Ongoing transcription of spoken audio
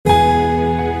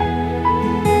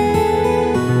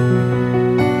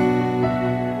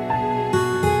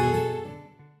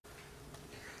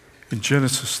in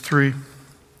Genesis 3,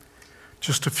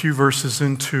 just a few verses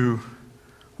into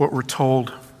what we're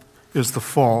told is the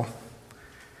fall.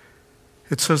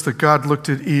 It says that God looked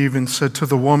at Eve and said to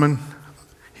the woman,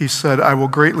 he said, I will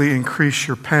greatly increase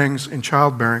your pangs in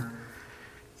childbearing.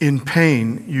 In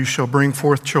pain you shall bring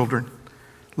forth children.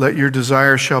 Let your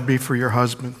desire shall be for your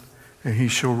husband, and he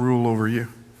shall rule over you.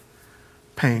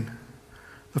 Pain.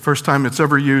 The first time it's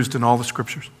ever used in all the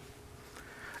scriptures.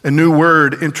 A new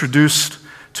word introduced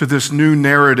to this new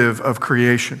narrative of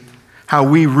creation. How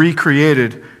we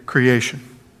recreated creation.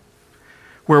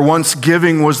 Where once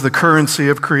giving was the currency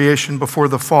of creation before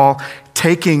the fall,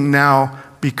 taking now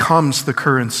becomes the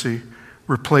currency,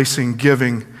 replacing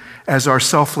giving as our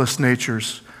selfless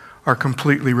natures are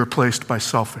completely replaced by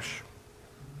selfish.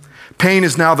 Pain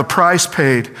is now the price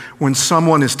paid when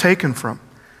someone is taken from.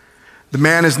 The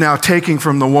man is now taking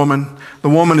from the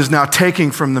woman is now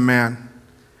taking from the man.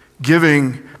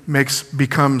 Giving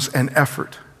becomes an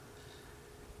effort,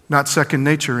 not second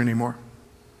nature anymore.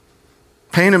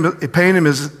 Pain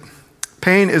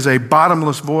is a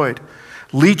bottomless void,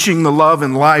 leaching the love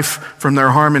and life from their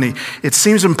harmony. It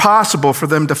seems impossible for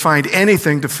them to find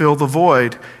anything to fill the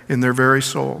void in their very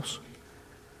souls.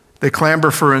 They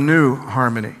clamor for a new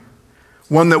harmony,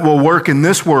 one that will work in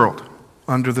this world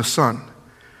under the sun,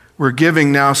 where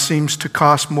giving now seems to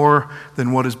cost more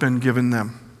than what has been given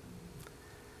them.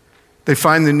 They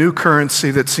find the new currency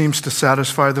that seems to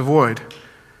satisfy the void,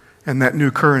 and that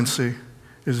new currency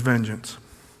is vengeance.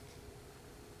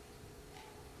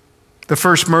 The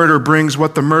first murder brings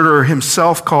what the murderer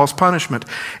himself calls punishment.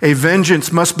 A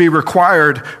vengeance must be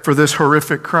required for this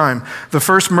horrific crime. The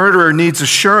first murderer needs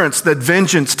assurance that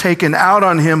vengeance taken out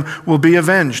on him will be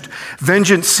avenged.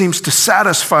 Vengeance seems to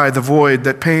satisfy the void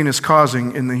that pain is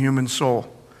causing in the human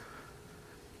soul.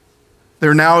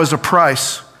 There now is a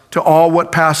price to all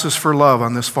what passes for love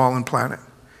on this fallen planet.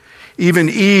 Even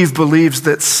Eve believes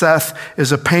that Seth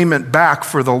is a payment back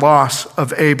for the loss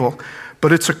of Abel.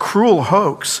 But it's a cruel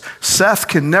hoax. Seth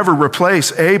can never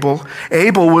replace Abel.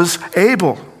 Abel was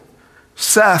Abel.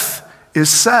 Seth is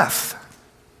Seth.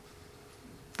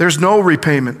 There's no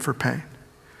repayment for pain.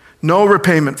 No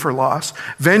repayment for loss.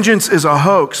 Vengeance is a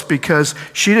hoax because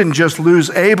she didn't just lose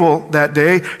Abel that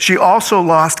day, she also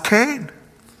lost Cain.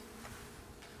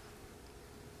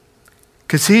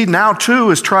 Because he now too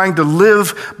is trying to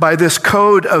live by this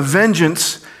code of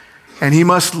vengeance, and he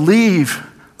must leave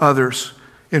others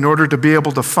in order to be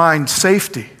able to find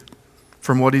safety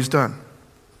from what he's done.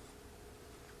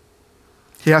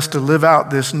 He has to live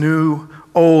out this new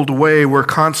old way where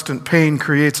constant pain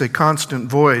creates a constant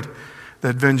void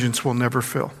that vengeance will never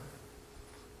fill.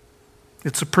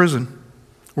 It's a prison.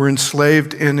 We're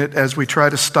enslaved in it as we try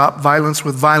to stop violence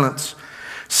with violence.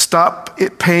 Stop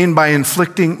pain by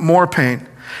inflicting more pain.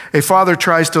 A father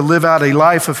tries to live out a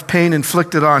life of pain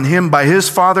inflicted on him by his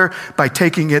father by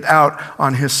taking it out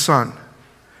on his son.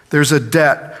 There's a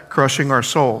debt crushing our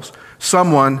souls.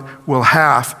 Someone will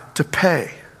have to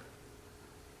pay.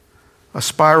 A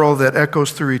spiral that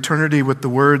echoes through eternity with the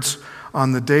words,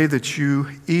 on the day that you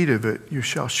eat of it, you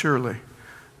shall surely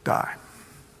die.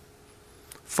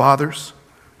 Fathers,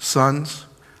 sons,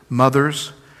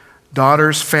 mothers,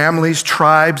 daughters, families,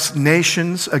 tribes,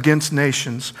 nations against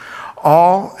nations,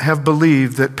 all have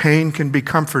believed that pain can be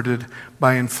comforted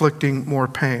by inflicting more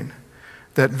pain,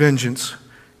 that vengeance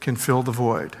can fill the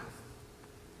void.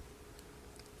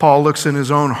 Paul looks in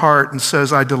his own heart and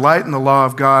says, I delight in the law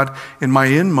of God in my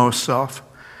inmost self,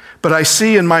 but I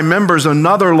see in my members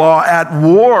another law at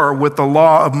war with the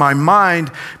law of my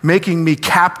mind, making me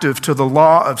captive to the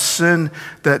law of sin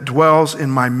that dwells in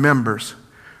my members.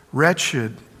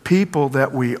 Wretched people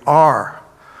that we are,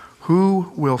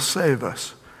 who will save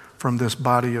us from this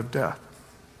body of death?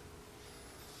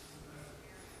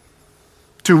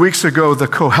 2 weeks ago, the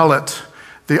Kohelet,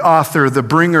 the author, the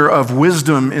bringer of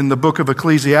wisdom in the book of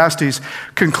Ecclesiastes,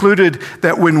 concluded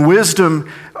that when wisdom,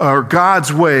 or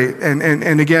God's way,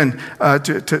 and again,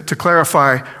 to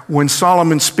clarify, when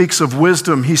Solomon speaks of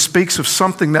wisdom, he speaks of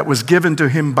something that was given to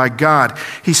him by God.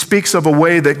 He speaks of a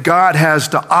way that God has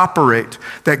to operate,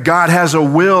 that God has a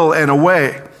will and a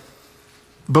way.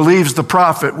 Believes the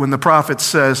prophet when the prophet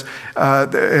says,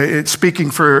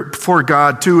 speaking for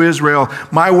God to Israel,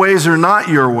 my ways are not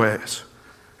your ways.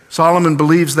 Solomon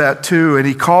believes that too, and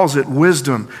he calls it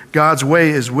wisdom. God's way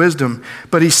is wisdom.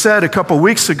 But he said a couple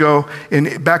weeks ago,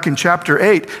 back in chapter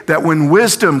 8, that when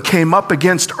wisdom came up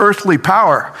against earthly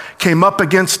power, came up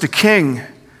against a king,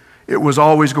 it was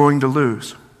always going to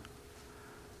lose.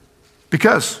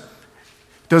 Because it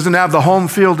doesn't have the home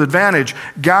field advantage.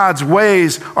 God's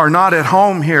ways are not at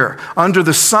home here. Under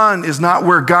the sun is not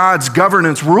where God's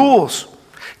governance rules.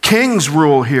 Kings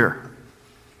rule here.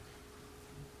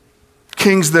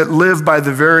 kings that live by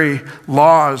the very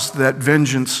laws that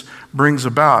vengeance brings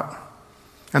about.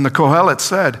 And the Kohelet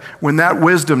said, when that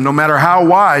wisdom, no matter how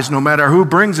wise, no matter who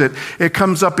brings it, it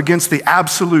comes up against the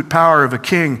absolute power of a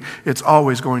king, it's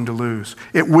always going to lose.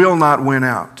 It will not win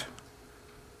out.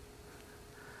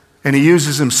 And he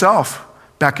uses himself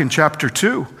back in chapter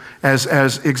 2 as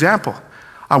example.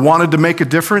 I wanted to make a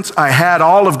difference. I had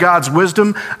all of God's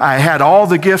wisdom. I had all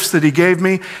the gifts that he gave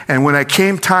me. And when it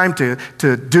came time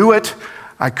to do it,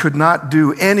 I could not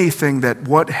do anything that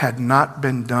what had not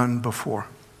been done before.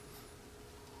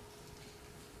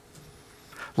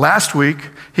 Last week,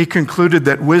 he concluded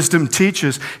that wisdom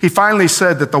teaches. He finally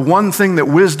said that the one thing that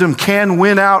wisdom can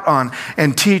win out on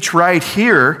and teach right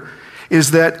here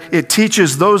is that it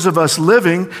teaches those of us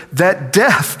living that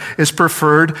death is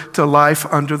preferred to life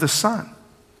under the sun.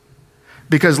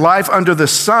 Because life under the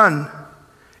sun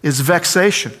is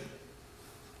vexation.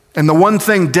 And the one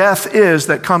thing death is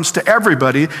that comes to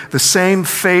everybody, the same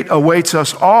fate awaits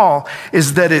us all,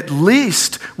 is that at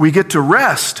least we get to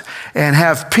rest and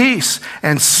have peace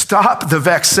and stop the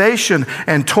vexation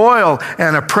and toil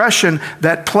and oppression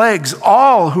that plagues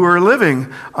all who are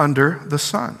living under the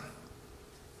sun.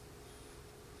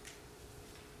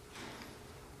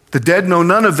 The dead know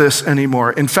none of this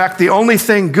anymore. In fact, the only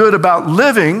thing good about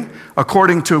living,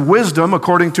 according to wisdom,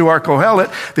 according to our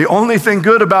Kohelet, the only thing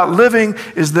good about living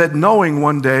is that knowing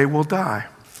one day we'll die.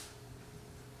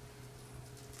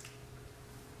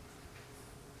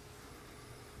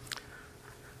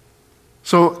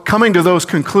 So coming to those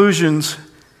conclusions,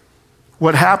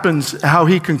 what happens, how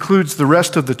he concludes the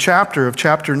rest of the chapter of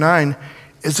chapter 9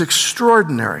 is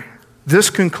extraordinary. This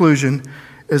conclusion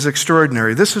is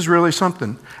extraordinary. This is really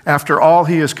something after all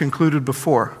he has concluded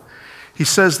before. He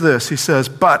says this, he says,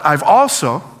 but I've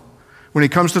also, when he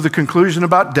comes to the conclusion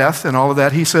about death and all of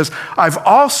that, he says, I've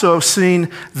also seen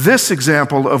this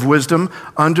example of wisdom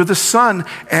under the sun,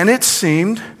 and it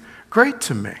seemed great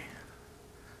to me.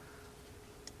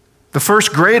 The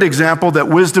first great example that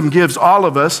wisdom gives all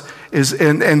of us is,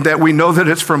 and that we know that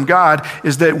it's from God,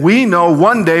 is that we know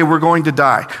one day we're going to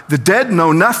die. The dead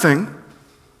know nothing,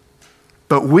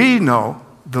 but we know,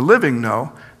 the living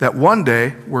know, that one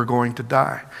day we're going to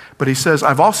die. But he says,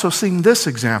 I've also seen this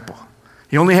example.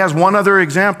 He only has one other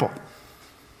example.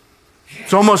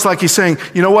 It's almost like he's saying,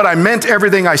 you know what, I meant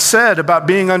everything I said about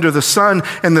being under the sun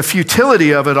and the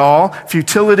futility of it all,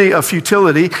 futility of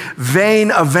futility,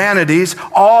 vain of vanities,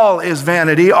 all is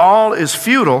vanity, all is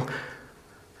futile.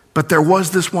 But there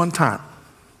was this one time.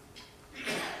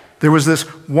 There was this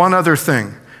one other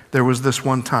thing. There was this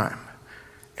one time.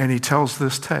 And he tells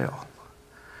this tale.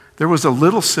 There was a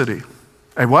little city.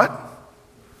 A what?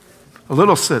 A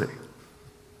little city.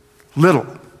 Little.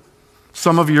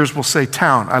 Some of yours will say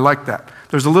town. I like that.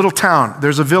 There's a little town.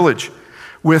 There's a village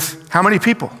with how many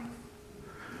people?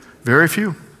 Very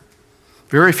few.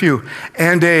 Very few.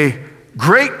 And a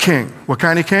great king. What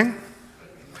kind of king?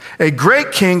 A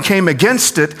great king came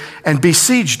against it and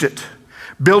besieged it,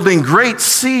 building great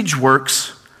siege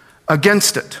works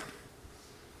against it.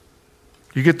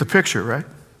 You get the picture, right?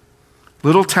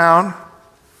 Little town,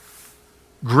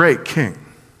 great king.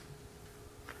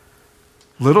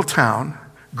 Little town,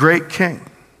 great king.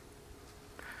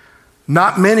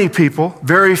 Not many people,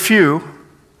 very few,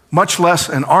 much less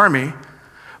an army,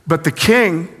 but the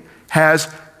king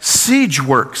has siege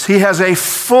works. He has a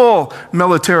full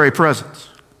military presence.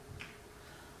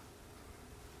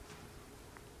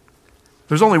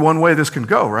 There's only one way this can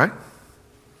go, right?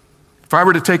 If I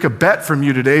were to take a bet from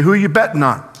you today, who are you betting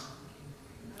on?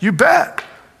 You bet.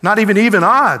 Not even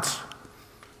odds.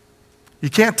 You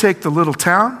can't take the little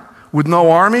town with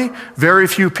no army, very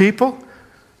few people.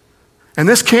 And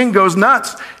this king goes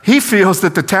nuts. He feels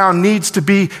that the town needs to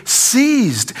be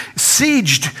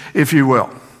sieged, if you will,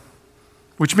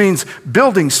 which means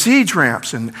building siege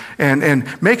ramps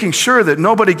and making sure that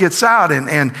nobody gets out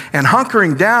and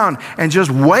hunkering down and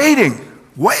just waiting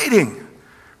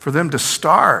for them to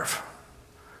starve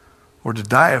or to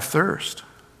die of thirst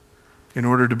in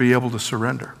order to be able to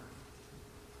surrender.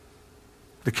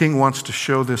 The king wants to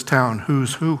show this town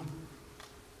who's who,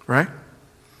 right?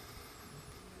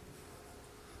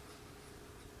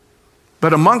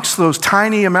 But amongst those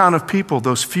tiny amount of people,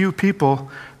 those few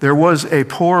people, there was a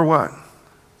poor what?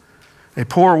 A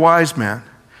poor wise man.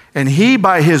 And he,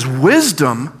 by his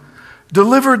wisdom,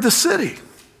 delivered the city.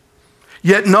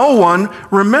 Yet no one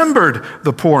remembered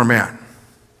the poor man.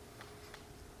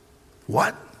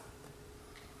 What?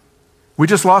 We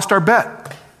just lost our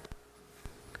bet.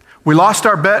 We lost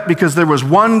our bet because there was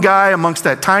one guy amongst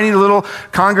that tiny little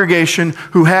congregation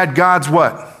who had God's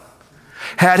what?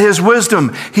 Had his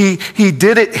wisdom. He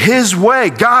did it his way,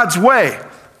 God's way.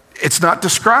 It's not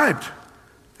described.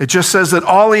 It just says that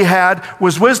all he had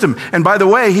was wisdom. And by the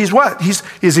way, he's what?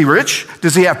 Is he rich?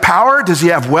 Does he have power? Does he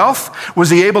have wealth?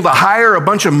 Was he able to hire a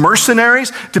bunch of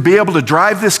mercenaries to be able to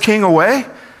drive this king away?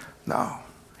 No.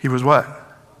 He was what?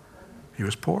 He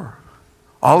was poor.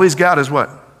 All he's got is what?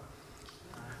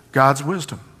 God's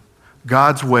wisdom.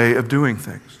 God's way of doing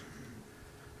things.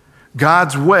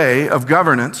 God's way of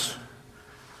governance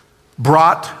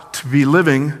brought to be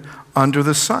living under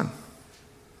the sun.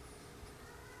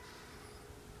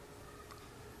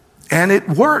 And it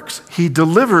works. He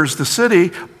delivers the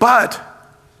city, but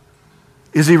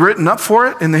is he written up for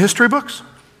it in the history books?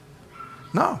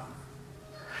 No.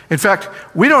 In fact,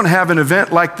 we don't have an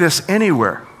event like this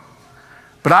anywhere.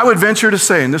 But I would venture to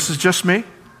say, and this is just me,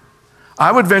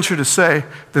 I would venture to say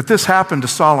that this happened to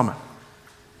Solomon.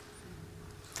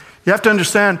 You have to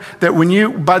understand that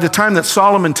by the time that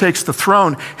Solomon takes the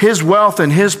throne, his wealth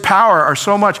and his power are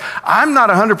so much. I'm not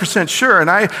 100% sure, and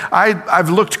I've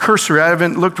looked cursory, I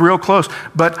haven't looked real close,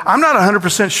 but I'm not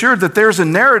 100% sure that there's a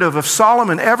narrative of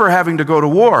Solomon ever having to go to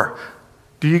war.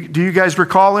 Do you guys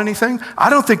recall anything?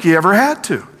 I don't think he ever had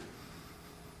to.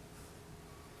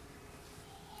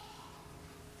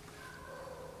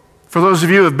 For those of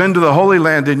you who have been to the Holy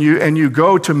Land and you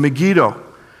go to Megiddo,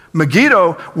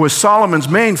 Megiddo was Solomon's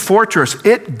main fortress.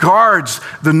 It guards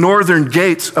the northern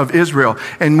gates of Israel.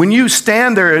 And when you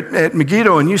stand there at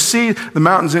Megiddo and you see the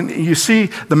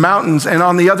mountains, and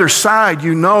on the other side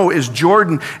you know is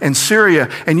Jordan and Syria,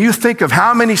 and you think of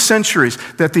how many centuries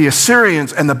that the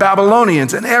Assyrians and the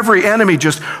Babylonians and every enemy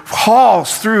just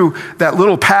hauls through that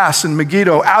little pass in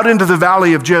Megiddo out into the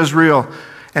valley of Jezreel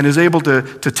and is able to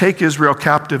take Israel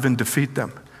captive and defeat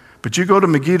them. But you go to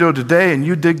Megiddo today and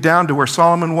you dig down to where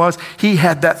Solomon was, he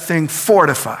had that thing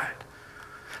fortified.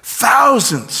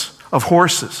 Thousands of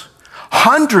horses,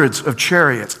 hundreds of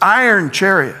chariots, iron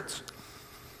chariots.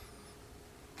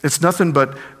 It's nothing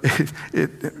but,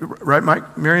 right,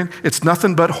 Mike, Marion? It's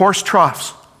nothing but horse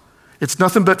troughs. It's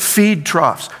nothing but feed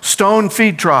troughs, stone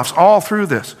feed troughs, all through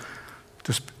this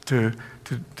to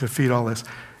feed all this.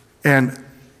 And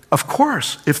of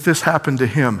course, if this happened to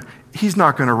him, he's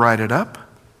not going to write it up.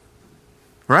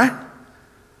 Right?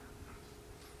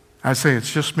 I say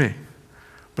it's just me.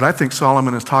 But I think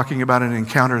Solomon is talking about an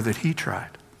encounter that he tried.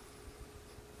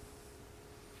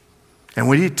 And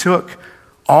when he took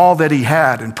all that he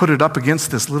had and put it up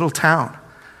against this little town,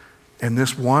 and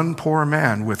this one poor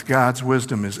man with God's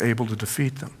wisdom is able to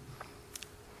defeat them.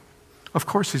 Of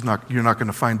course you're not going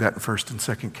to find that in 1st and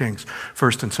 2nd Kings,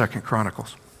 1st and 2nd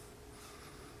Chronicles.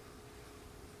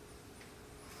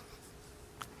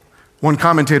 One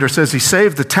commentator says he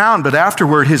saved the town, but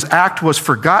afterward his act was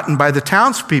forgotten by the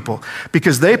townspeople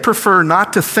because they prefer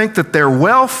not to think that their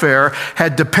welfare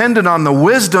had depended on the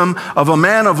wisdom of a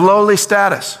man of lowly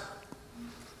status.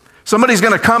 Somebody's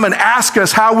going to come and ask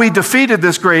us how we defeated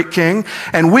this great king,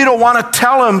 and we don't want to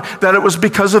tell him that it was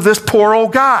because of this poor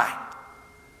old guy.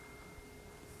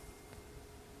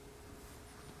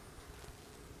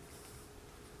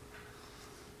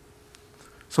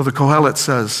 So the Kohelet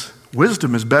says,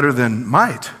 wisdom is better than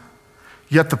might,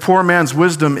 yet the poor man's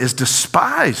wisdom is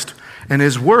despised, and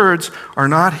his words are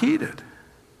not heeded.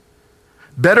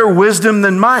 Better wisdom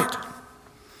than might.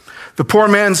 The poor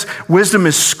man's wisdom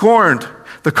is scorned.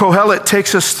 The Kohelet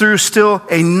takes us through still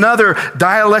another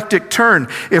dialectic turn.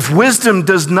 If wisdom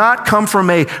does not come from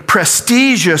a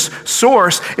prestigious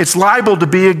source, it's liable to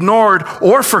be ignored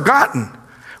or forgotten.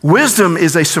 Wisdom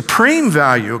is a supreme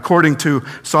value, according to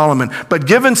Solomon. But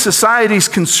given society's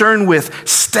concern with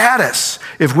status,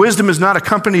 if wisdom is not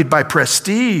accompanied by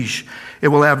prestige, it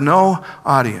will have no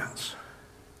audience.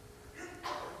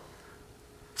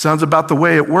 Sounds about the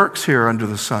way it works here under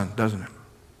the sun, doesn't it?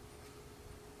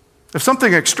 If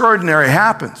something extraordinary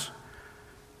happens,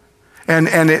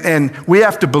 and we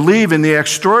have to believe in the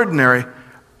extraordinary,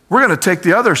 we're going to take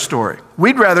the other story.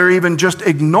 We'd rather even just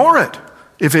ignore it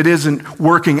if it isn't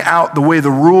working out the way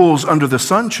the rules under the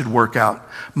sun should work out.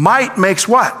 Might makes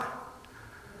what?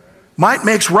 Might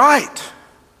makes right.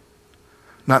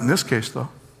 Not in this case, though.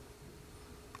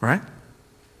 Right?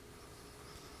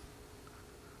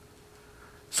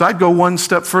 So I'd go one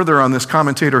step further on this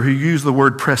commentator who used the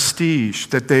word prestige,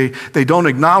 that they don't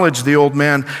acknowledge the old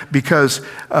man because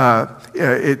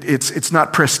it's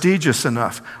not prestigious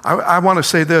enough. I want to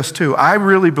say this too. I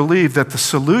really believe that the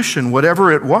solution,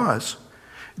 whatever it was,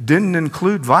 didn't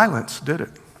include violence, did it?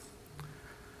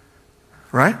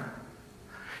 Right?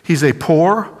 He's a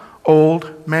poor,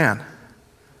 old man.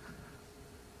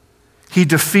 He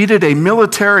defeated a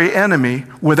military enemy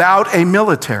without a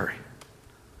military.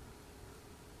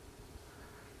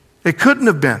 It couldn't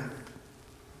have been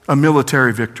a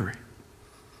military victory.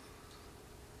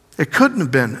 It couldn't have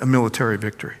been a military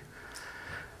victory.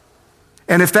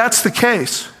 And if that's the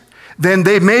case, then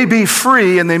they may be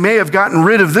free and they may have gotten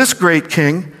rid of this great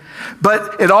king,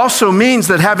 but it also means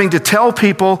that having to tell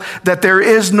people that there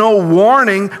is no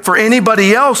warning for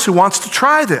anybody else who wants to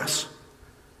try this.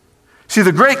 See,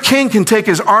 the great king can take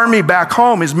his army back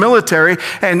home, his military,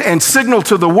 and signal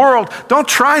to the world, don't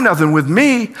try nothing with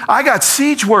me. I got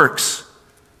siege works.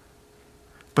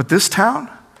 But this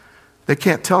town, they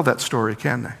can't tell that story,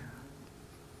 can they?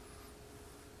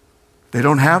 They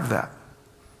don't have that.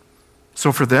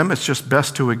 So for them, it's just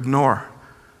best to ignore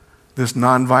this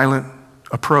nonviolent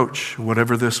approach,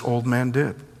 whatever this old man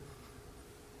did.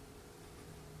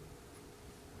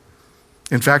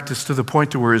 In fact, it's to the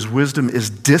point to where his wisdom is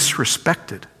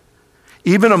disrespected,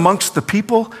 even amongst the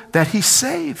people that he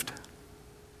saved.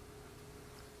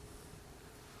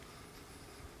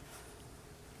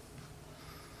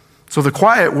 So the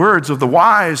quiet words of the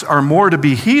wise are more to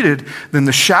be heeded than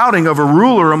the shouting of a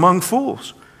ruler among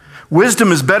fools.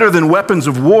 Wisdom is better than weapons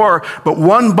of war, but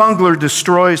one bungler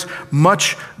destroys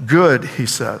much good, he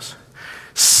says.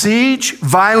 Siege,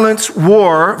 violence,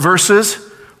 war versus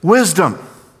wisdom.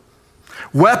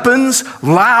 Weapons,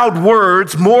 loud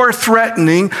words, more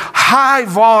threatening, high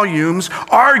volumes,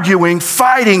 arguing,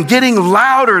 fighting, getting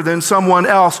louder than someone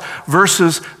else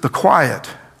versus the quiet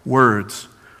words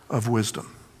of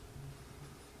wisdom.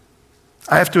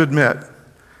 I have to admit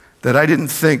that I didn't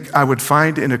think I would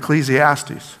find in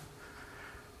Ecclesiastes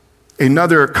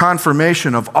another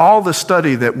confirmation of all the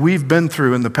study that we've been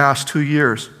through in the past 2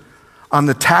 years on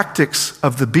the tactics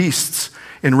of the beasts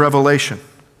in Revelation.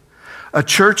 A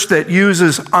church that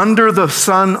uses under the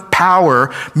sun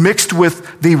power mixed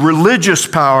with the religious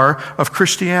power of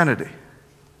Christianity.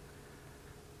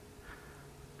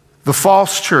 The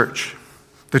false church,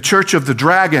 the church of the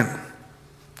dragon,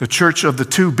 the church of the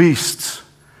two beasts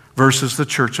versus the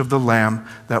church of the Lamb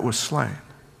that was slain.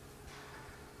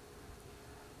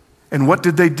 And what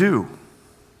did they do?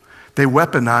 They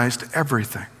weaponized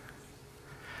everything.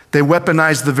 They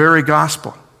weaponized the very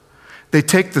gospel. They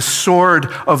take the sword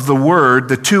of the word,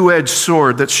 the two-edged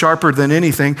sword that's sharper than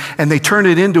anything, and they turn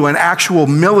it into an actual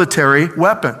military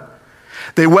weapon.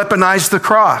 They weaponize the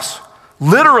cross,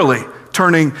 literally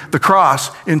turning the cross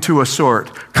into a sword.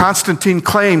 Constantine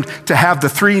claimed to have the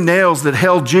 3 nails that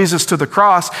held Jesus to the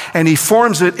cross, and he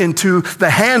forms it into the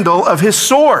handle of his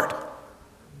sword.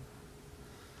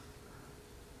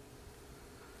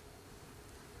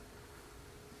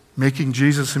 Making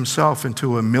Jesus himself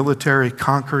into a military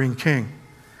conquering king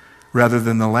rather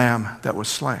than the lamb that was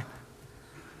slain.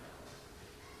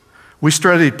 We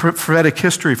studied prophetic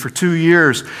history for 2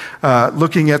 years,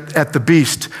 looking at the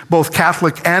beast, both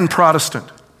Catholic and Protestant.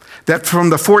 That from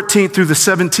the 14th through the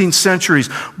 17th centuries,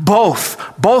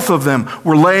 both of them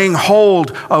were laying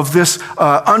hold of this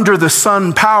under the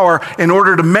sun power in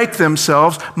order to make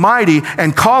themselves mighty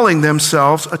and calling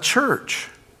themselves a church.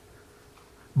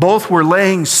 Both were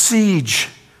laying siege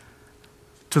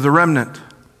to the remnant.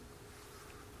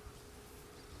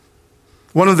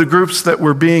 One of the groups that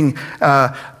were being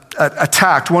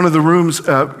attacked, one of the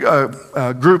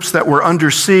groups that were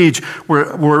under siege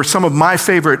were some of my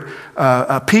favorite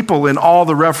people in all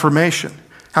the Reformation.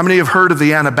 How many have heard of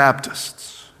the Anabaptists?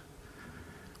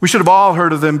 We should have all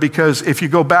heard of them because if you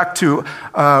go back to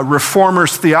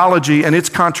Reformers' theology and its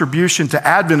contribution to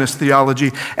Adventist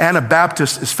theology,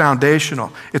 Anabaptist is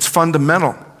foundational. It's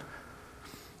fundamental.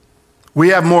 We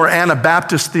have more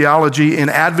Anabaptist theology in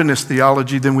Adventist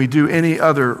theology than we do any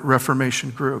other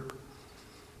Reformation group.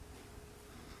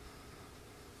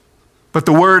 But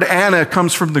the word Anna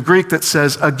comes from the Greek that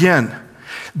says again.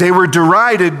 They were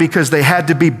derided because they had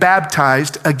to be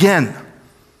baptized again.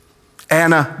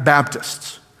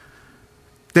 Anabaptists.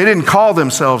 They didn't call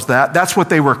themselves that. That's what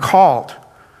they were called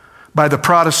by the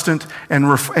Protestant and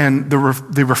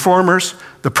the Reformers,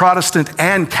 the Protestant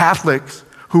and Catholics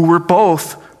who were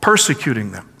both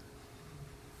persecuting them.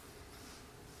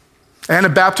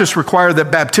 Anabaptists require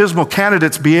that baptismal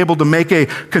candidates be able to make a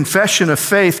confession of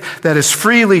faith that is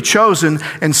freely chosen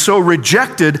and so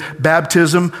rejected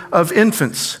baptism of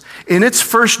infants. In its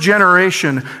first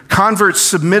generation, converts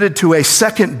submitted to a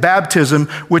second baptism,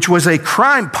 which was a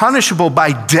crime punishable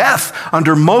by death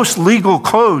under most legal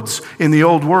codes in the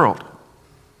old world.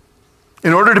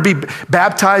 In order to be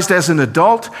baptized as an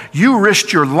adult, you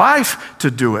risked your life to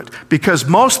do it because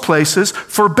most places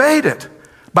forbade it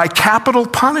by capital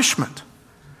punishment.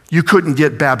 You couldn't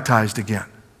get baptized again.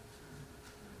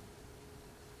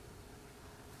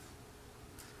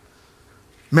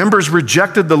 Members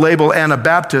rejected the label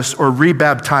Anabaptist or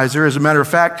rebaptizer. As a matter of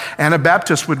fact,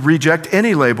 Anabaptists would reject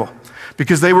any label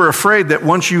because they were afraid that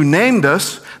once you named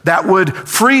us, that would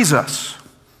freeze us.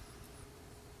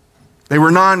 They were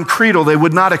non-creedal. They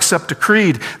would not accept a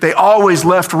creed. They always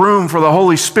left room for the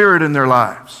Holy Spirit in their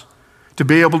lives to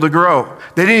be able to grow.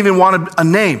 They didn't even want a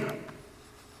name.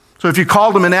 So if you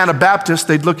called them an Anabaptist,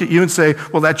 they'd look at you and say,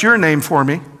 well, that's your name for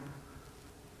me.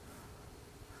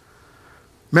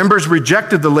 Members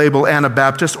rejected the label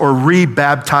Anabaptist or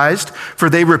rebaptized, for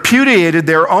they repudiated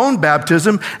their own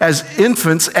baptism as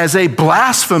infants as a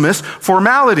blasphemous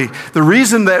formality. The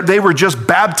reason that they were just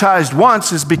baptized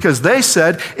once is because they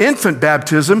said infant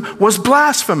baptism was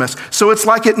blasphemous. So it's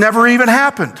like it never even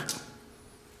happened.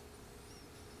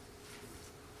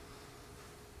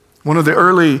 One of the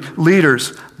early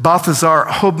leaders, Balthasar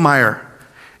Hobmeier,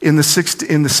 in the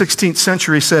 16th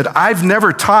century said, I've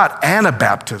never taught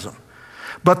Anabaptism,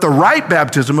 but the right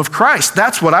baptism of Christ.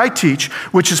 That's what I teach,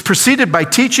 which is preceded by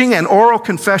teaching and oral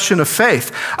confession of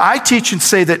faith. I teach and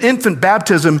say that infant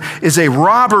baptism is a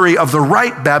robbery of the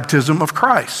right baptism of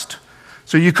Christ.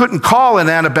 So you couldn't call an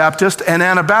Anabaptist an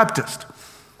Anabaptist.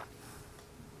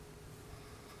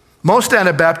 Most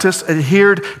Anabaptists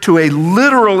adhered to a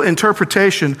literal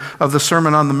interpretation of the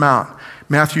Sermon on the Mount,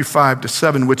 Matthew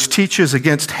 5-7, which teaches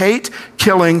against hate,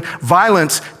 killing,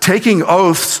 violence, taking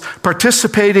oaths,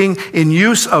 participating in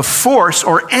use of force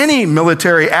or any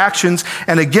military actions,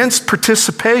 and against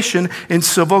participation in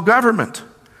civil government.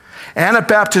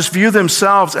 Anabaptists view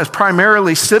themselves as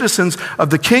primarily citizens of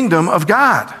the kingdom of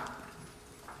God,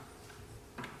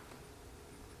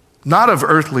 not of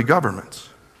earthly governments.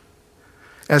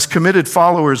 As committed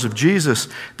followers of Jesus,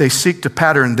 they seek to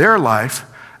pattern their life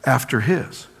after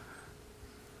his.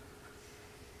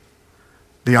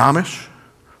 The Amish,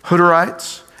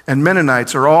 Hutterites, and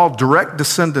Mennonites are all direct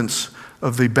descendants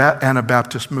of the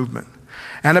Anabaptist movement.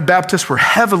 Anabaptists were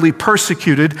heavily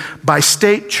persecuted by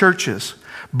state churches,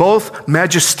 both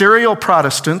magisterial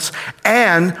Protestants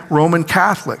and Roman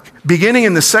Catholic, beginning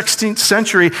in the 16th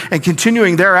century and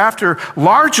continuing thereafter,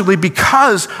 largely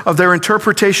because of their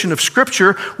interpretation of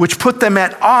Scripture, which put them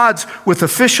at odds with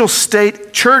official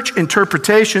state church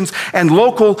interpretations and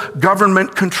local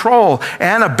government control.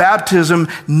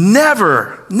 Anabaptism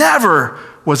never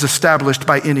was established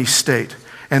by any state,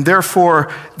 and therefore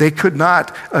they could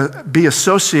not be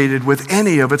associated with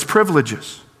any of its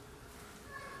privileges.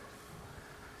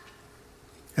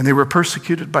 And they were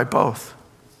persecuted by both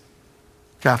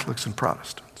Catholics and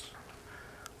Protestants.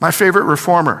 My favorite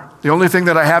reformer, the only thing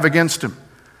that I have against him,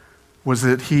 was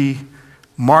that he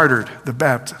martyred the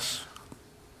Baptists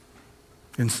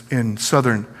in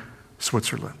southern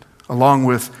Switzerland. Along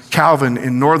with Calvin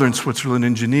in northern Switzerland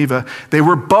in Geneva, they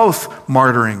were both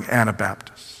martyring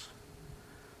Anabaptists,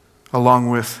 along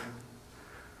with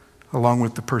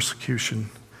the persecution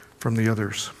from the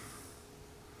others.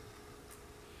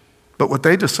 But what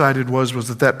they decided was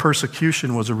that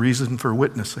persecution was a reason for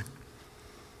witnessing.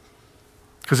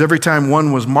 Because every time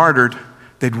one was martyred,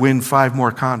 they'd win 5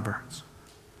 more converts.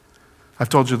 I've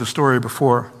told you the story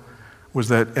before, was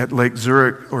that at Lake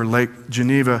Zurich or Lake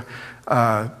Geneva,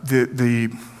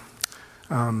 the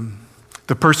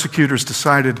persecutors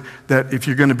decided that if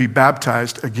you're going to be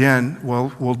baptized again,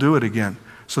 well, we'll do it again.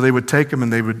 So they would take them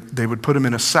and they would put them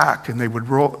in a sack, and they would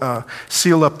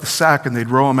seal up the sack, and they'd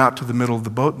row them out to the middle of the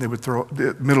boat, and they would throw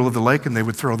the middle of the lake, and they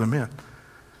would throw them in.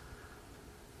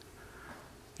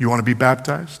 You want to be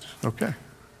baptized? Okay,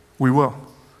 we will.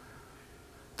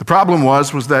 The problem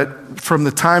was that from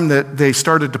the time that they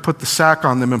started to put the sack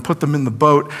on them and put them in the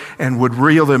boat and would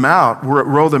row them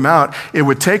out, it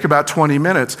would take about 20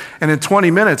 minutes. And in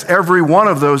 20 minutes, every one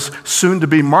of those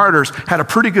soon-to-be martyrs had a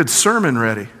pretty good sermon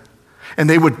ready. And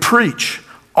they would preach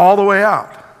all the way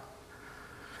out.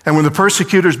 And when the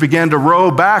persecutors began to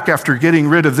row back after getting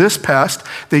rid of this pest,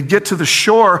 they'd get to the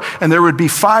shore and there would be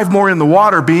 5 more in the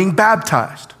water being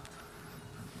baptized.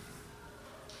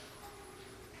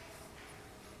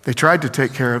 They tried to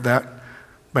take care of that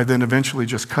by then eventually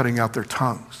just cutting out their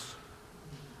tongues.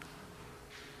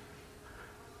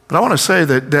 But I want to say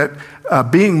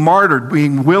that being martyred,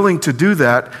 being willing to do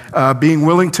that, being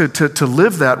willing to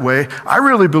live that way, I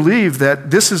really believe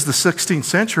that this is the 16th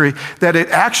century, that it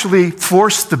actually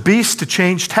forced the beast to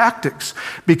change tactics,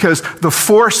 because the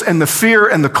force and the fear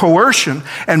and the coercion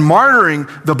and martyring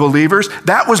the believers,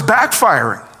 that was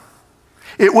backfiring.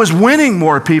 It was winning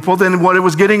more people than what it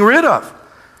was getting rid of.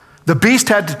 The beast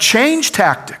had to change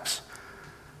tactics.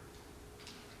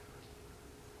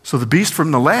 So the beast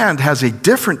from the land has a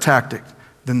different tactic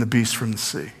than the beast from the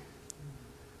sea.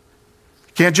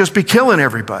 Can't just be killing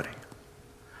everybody.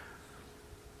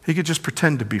 He could just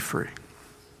pretend to be free.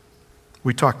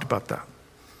 We talked about that.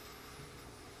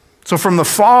 So from the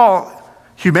fall,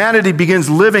 Humanity begins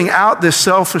living out this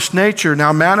selfish nature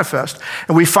now manifest.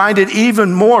 And we find it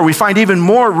even more. We find even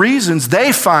more reasons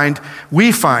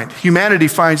humanity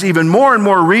finds even more and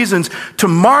more reasons to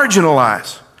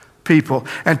marginalize people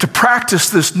and to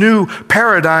practice this new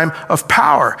paradigm of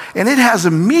power. And it has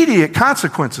immediate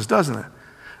consequences, doesn't it?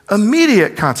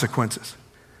 Immediate consequences.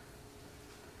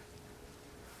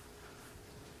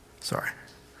 Sorry.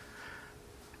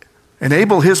 And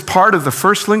Abel, his part of the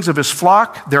firstlings of his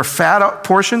flock, their fat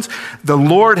portions, the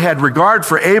Lord had regard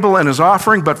for Abel and his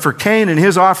offering, but for Cain and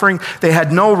his offering, they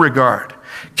had no regard.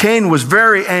 Cain was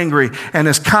very angry, and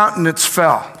his countenance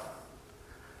fell.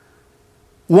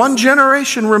 One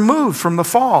generation removed from the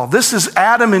fall. This is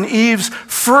Adam and Eve's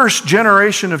first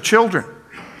generation of children.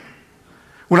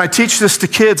 When I teach this to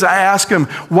kids, I ask them,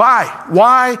 why?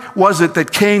 Why was it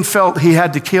that Cain felt he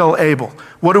had to kill Abel?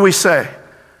 What do we say?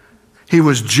 He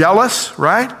was jealous,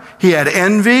 right? He had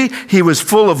envy. He was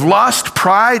full of lust,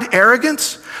 pride,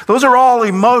 arrogance. Those are all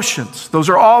emotions. Those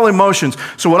are all emotions.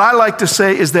 So what I like to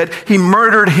say is that he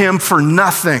murdered him for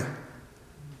nothing.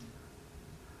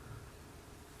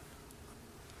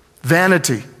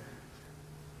 Vanity.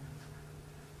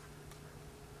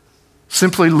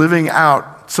 Simply living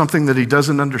out something that he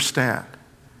doesn't understand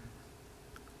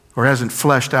or hasn't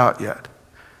fleshed out yet.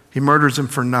 He murders him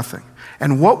for nothing.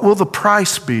 And what will the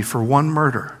price be for one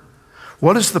murder?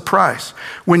 What is the price?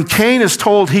 When Cain is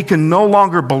told he can no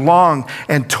longer belong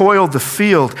and toil the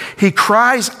field, he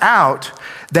cries out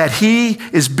that he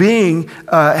is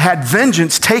had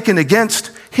vengeance taken against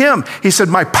him. He said,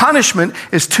 my punishment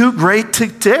is too great to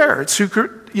dare.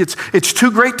 It's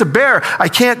too great to bear. I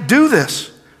can't do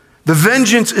this. The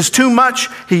vengeance is too much,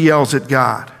 he yells at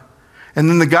God. And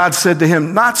then the God said to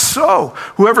him, not so.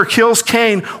 Whoever kills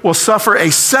Cain will suffer a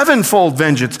sevenfold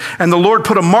vengeance. And the Lord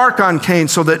put a mark on Cain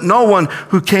so that no one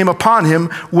who came upon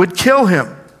him would kill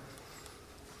him.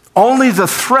 Only the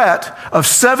threat of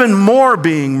 7 more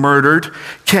being murdered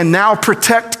can now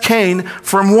protect Cain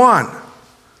from one.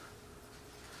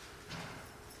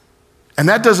 And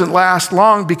that doesn't last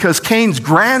long because Cain's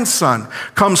grandson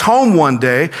comes home one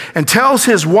day and tells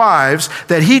his wives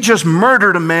that he just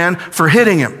murdered a man for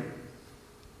hitting him.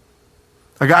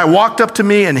 A guy walked up to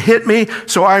me and hit me,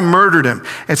 so I murdered him.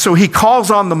 And so he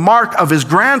calls on the mark of his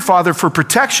grandfather for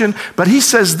protection, but he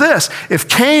says this, if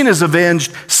Cain is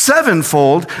avenged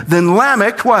 7-fold, then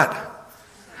Lamech, what?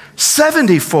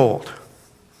 70-fold.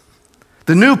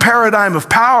 The new paradigm of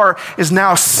power is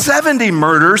now 70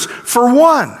 murders for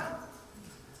one.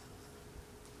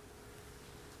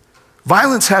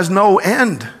 Violence has no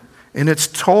end in its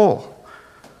toll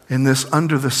in this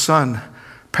under the sun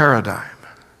paradigm.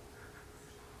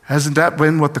 Hasn't that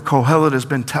been what the Kohelet has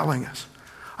been telling us?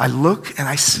 I look and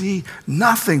I see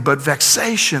nothing but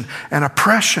vexation and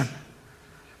oppression.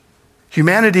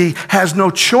 Humanity has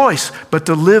no choice but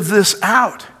to live this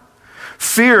out.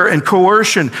 Fear and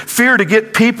coercion, fear to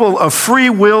get people of free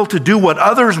will to do what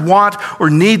others want or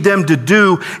need them to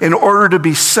do in order to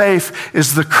be safe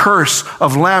is the curse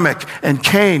of Lamech and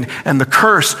Cain and the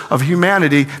curse of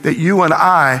humanity that you and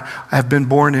I have been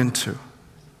born into.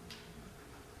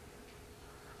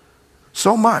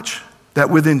 So much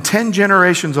that within 10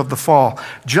 generations of the fall,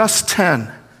 just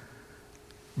 10,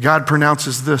 God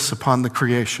pronounces this upon the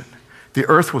creation. The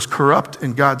earth was corrupt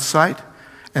in God's sight,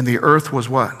 and the earth was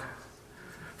what?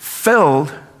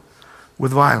 Filled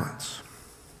with violence.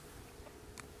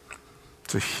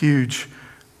 It's a huge,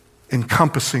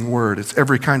 encompassing word. It's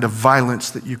every kind of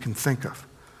violence that you can think of.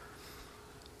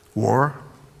 War,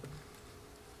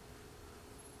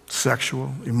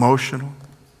 sexual, emotional,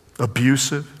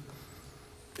 abusive.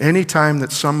 Anytime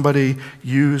that somebody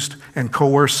used and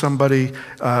coerced somebody,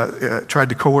 tried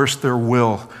to coerce their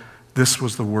will, this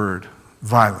was the word,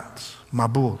 violence,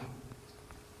 mabul.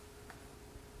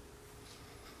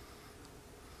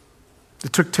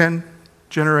 It took 10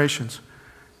 generations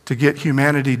to get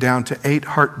humanity down to 8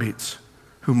 heartbeats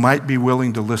who might be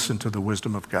willing to listen to the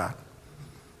wisdom of God.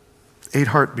 8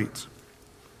 heartbeats.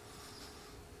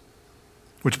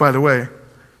 Which, by the way,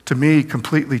 to me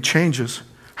completely changes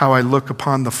how I look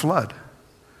upon the flood.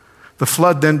 The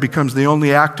flood then becomes the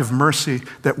only act of mercy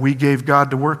that we gave God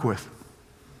to work with.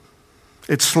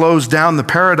 It slows down the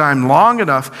paradigm long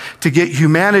enough to get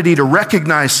humanity to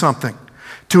recognize something,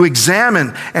 to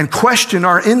examine and question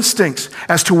our instincts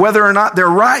as to whether or not they're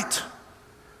right.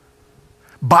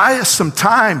 Buy us some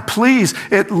time, please,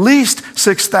 at least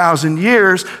 6,000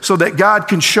 years, so that God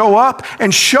can show up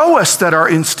and show us that our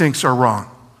instincts are wrong.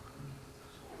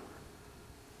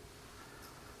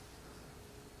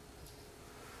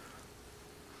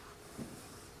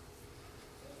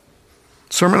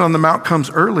 Sermon on the Mount comes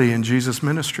early in Jesus'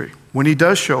 ministry. When he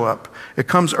does show up, it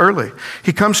comes early.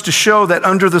 He comes to show that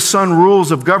under the sun rules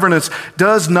of governance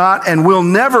does not and will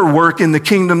never work in the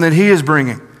kingdom that he is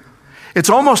bringing.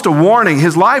 It's almost a warning.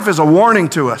 His life is a warning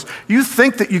to us. You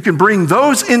think that you can bring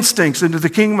those instincts into the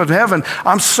kingdom of heaven.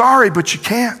 I'm sorry, but you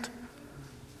can't.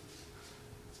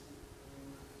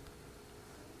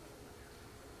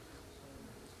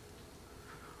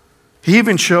 He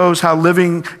even shows how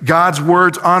living God's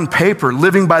words on paper,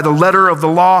 living by the letter of the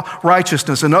law,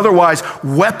 righteousness, and otherwise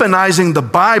weaponizing the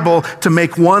Bible to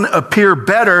make one appear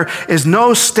better is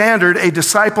no standard a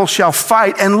disciple shall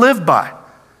fight and live by.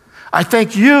 I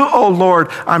thank you, O Lord,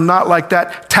 I'm not like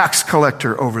that tax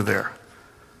collector over there.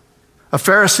 A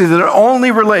Pharisee that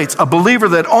only relates, a believer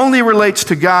that only relates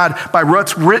to God by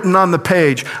what's written on the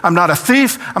page. I'm not a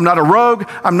thief, I'm not a rogue,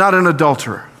 I'm not an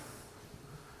adulterer.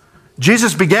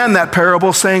 Jesus began that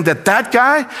parable saying that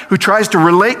guy who tries to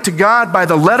relate to God by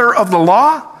the letter of the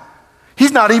law,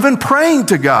 he's not even praying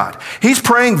to God. He's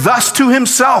praying thus to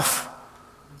himself.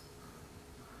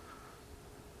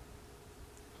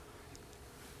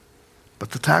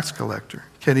 But the tax collector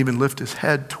can't even lift his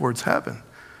head towards heaven,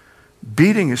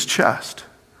 beating his chest,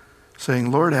 saying,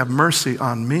 Lord, have mercy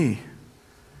on me,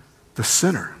 the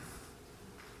sinner.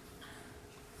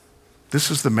 This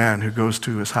is the man who goes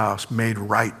to his house made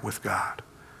right with God.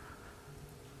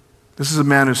 This is a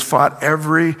man who's fought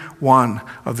every one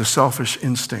of the selfish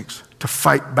instincts to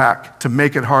fight back, to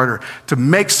make it harder, to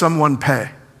make someone pay.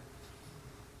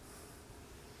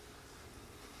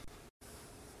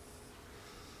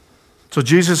 So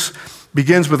Jesus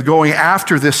begins with going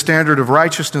after this standard of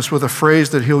righteousness with a phrase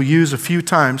that he'll use a few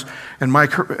times. And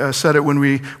Mike said it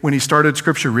when he started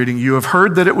scripture reading. You have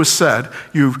heard that it was said.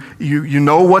 You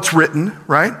know what's written,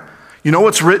 right? You know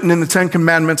what's written in the Ten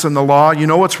Commandments and the law. You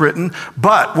know what's written.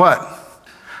 But what?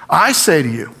 I say to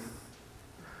you.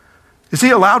 Is he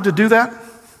allowed to do that?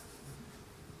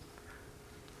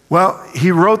 Well,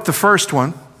 he wrote the first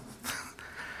one.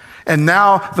 And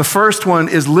now the first one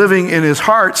is living in his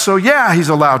heart, so yeah, he's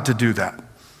allowed to do that.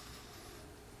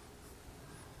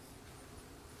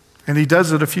 And he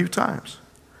does it a few times.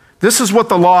 This is what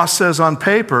the law says on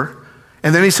paper,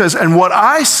 and then he says, and what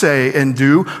I say and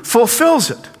do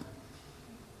fulfills it.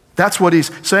 That's what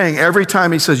he's saying every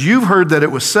time he says, you've heard that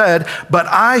it was said, but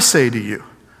I say to you.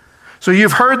 So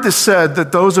you've heard this said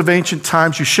that those of ancient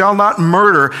times, you shall not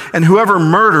murder, and whoever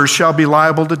murders shall be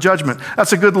liable to judgment.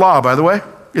 That's a good law, by the way.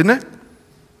 Isn't it?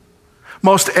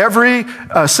 Most every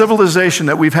civilization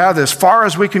that we've had as far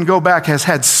as we can go back has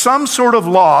had some sort of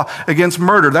law against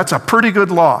murder. That's a pretty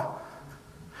good law.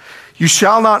 You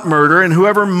shall not murder, and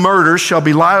whoever murders shall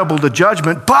be liable to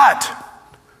judgment. But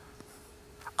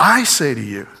I say to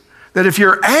you that if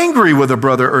you're angry with a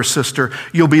brother or sister,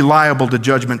 you'll be liable to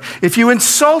judgment. If you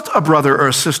insult a brother or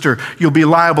a sister, you'll be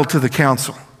liable to the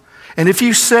council. And if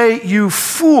you say, you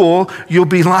fool, you'll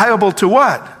be liable to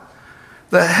what?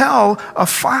 The hell of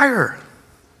fire.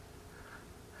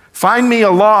 Find me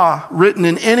a law written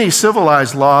in any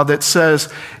civilized law that says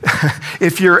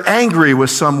if you're angry with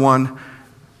someone,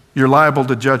 you're liable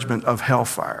to judgment of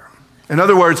hellfire. In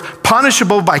other words,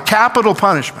 punishable by capital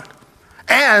punishment.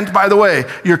 And, by the way,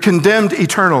 you're condemned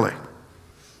eternally.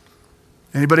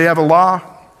 Anybody have a law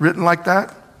written like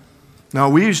that? No,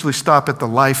 we usually stop at the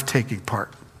life-taking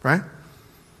part, right?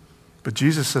 But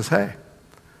Jesus says, hey,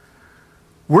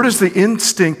 where does the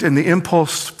instinct and the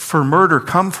impulse for murder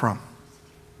come from?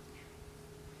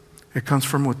 It comes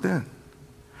from within.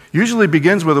 Usually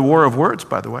begins with a war of words,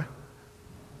 by the way.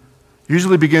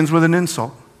 Usually begins with an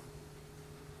insult.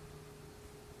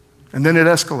 And then it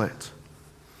escalates.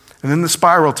 And then the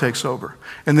spiral takes over.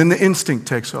 And then the instinct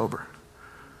takes over.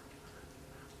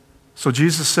 So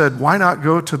Jesus said, why not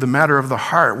go to the matter of the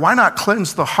heart? Why not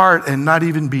cleanse the heart and not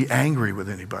even be angry with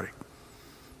anybody?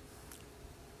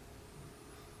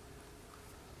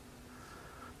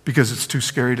 Because it's too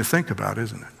scary to think about,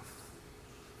 isn't it?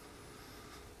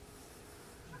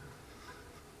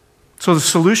 So the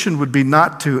solution would be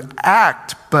not to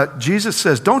act, but Jesus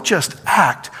says, don't just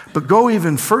act, but go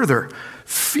even further.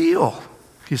 Feel,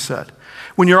 he said.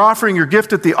 When you're offering your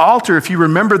gift at the altar, if you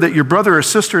remember that your brother or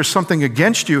sister is something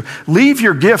against you, leave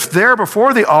your gift there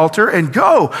before the altar and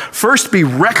go. First be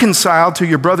reconciled to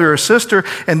your brother or sister,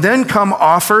 and then come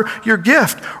offer your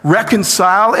gift.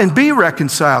 Reconcile and be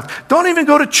reconciled. Don't even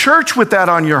go to church with that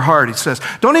on your heart, he says.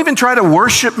 Don't even try to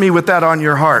worship me with that on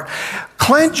your heart.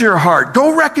 Cleanse your heart.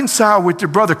 Go reconcile with your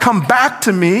brother. Come back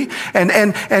to me,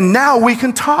 and now we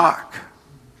can talk.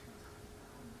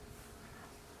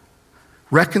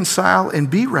 Reconcile and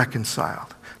be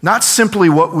reconciled. Not simply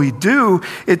what we do,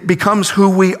 it becomes who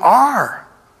we are.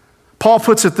 Paul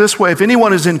puts it this way: if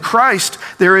anyone is in Christ,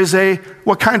 there is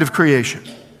what kind of creation?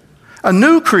 A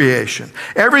new creation.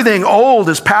 Everything old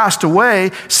has passed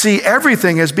away. See,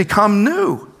 everything has become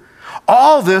new.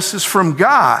 All this is from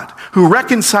God, who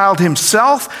reconciled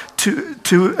himself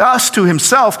to us to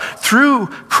himself through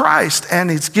Christ,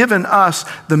 and he's given us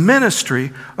the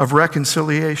ministry of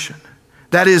reconciliation.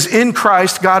 That is, in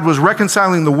Christ, God was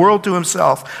reconciling the world to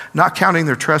himself, not counting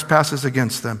their trespasses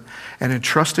against them, and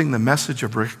entrusting the message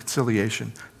of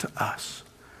reconciliation to us.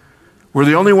 We're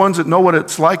the only ones that know what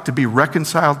it's like to be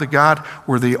reconciled to God.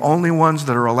 We're the only ones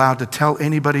that are allowed to tell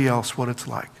anybody else what it's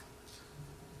like.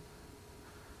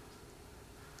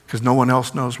 Because no one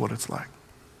else knows what it's like.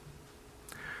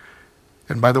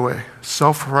 And by the way,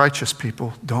 self-righteous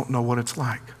people don't know what it's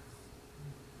like.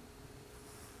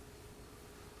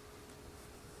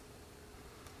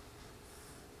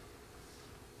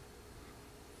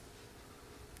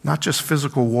 Not just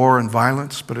physical war and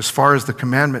violence, but as far as the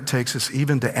commandment takes us,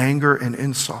 even to anger and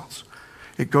insults.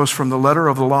 It goes from the letter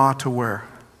of the law to where?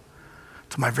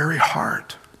 To my very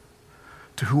heart,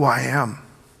 to who I am.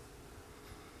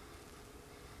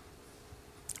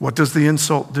 What does the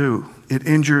insult do? It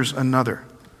injures another.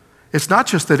 It's not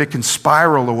just that it can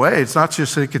spiral away. It's not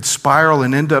just that it could spiral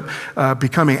and end up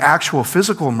becoming actual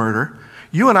physical murder.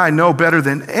 You and I know better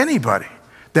than anybody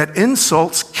that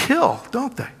insults kill,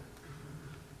 don't they?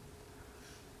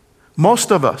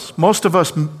 Most of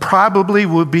us probably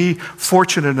would be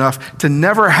fortunate enough to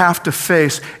never have to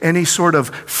face any sort of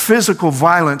physical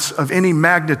violence of any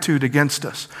magnitude against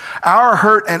us. Our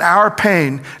hurt and our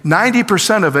pain,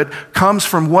 90% of it comes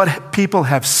from what people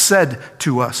have said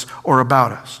to us or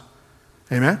about us.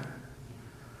 Amen?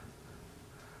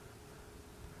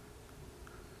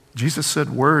 Jesus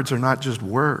said words are not just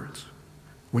words.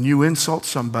 When you insult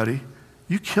somebody,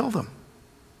 you kill them.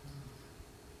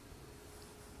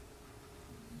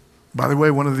 By the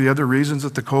way, one of the other reasons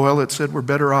that the Kohelet said we're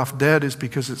better off dead is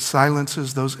because it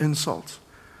silences those insults.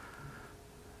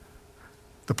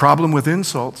 The problem with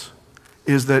insults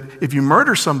is that if you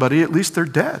murder somebody, at least they're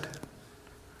dead.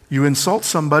 You insult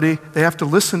somebody, they have to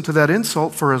listen to that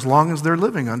insult for as long as they're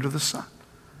living under the sun.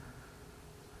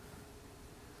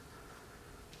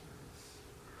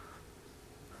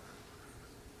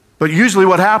 But usually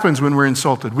what happens when we're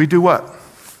insulted? We do what?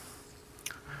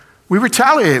 We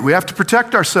retaliate. We have to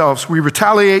protect ourselves. We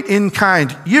retaliate in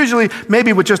kind, usually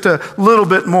maybe with just a little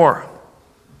bit more,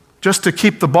 just to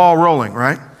keep the ball rolling,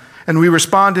 right? And we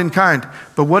respond in kind.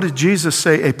 But what did Jesus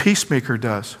say a peacemaker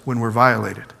does when we're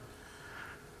violated?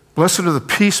 Blessed are the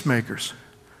peacemakers,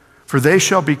 for they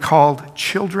shall be called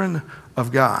children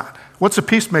of God. What's a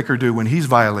peacemaker do when he's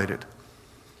violated?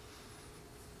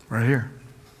 Right here.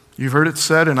 You've heard it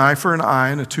said, an eye for an eye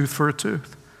and a tooth for a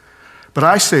tooth. But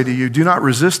I say to you, do not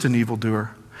resist an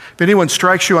evildoer. If anyone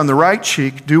strikes you on the right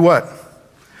cheek, do what?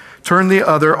 Turn the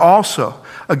other also.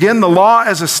 Again, the law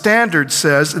as a standard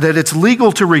says that it's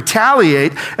legal to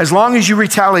retaliate as long as you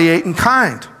retaliate in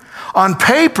kind. On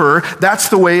paper, that's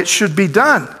the way it should be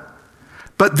done.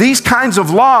 But these kinds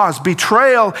of laws,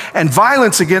 betrayal and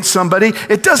violence against somebody,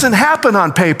 it doesn't happen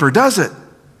on paper, does it?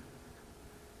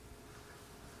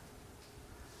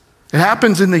 It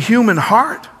happens in the human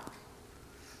heart.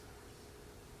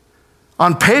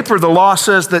 On paper, the law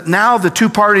says that now the two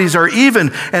parties are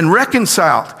even and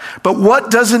reconciled. But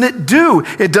what doesn't it do?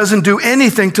 It doesn't do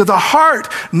anything to the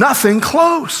heart. Nothing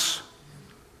close.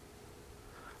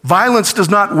 Violence does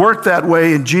not work that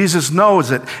way, and Jesus knows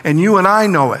it, and you and I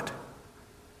know it.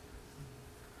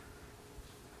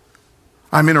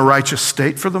 I'm in a righteous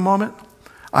state for the moment.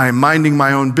 I am minding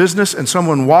my own business, and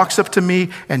someone walks up to me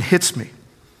and hits me.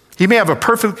 He may have a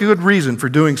perfectly good reason for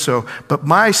doing so, but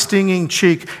my stinging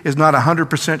cheek is not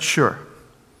 100% sure.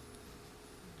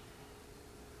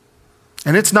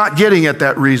 And it's not getting at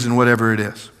that reason, whatever it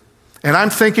is. And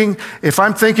I'm thinking, if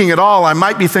I'm thinking at all, I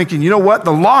might be thinking, you know what?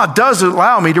 The law does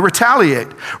allow me to retaliate.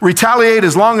 Retaliate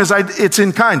as long as it's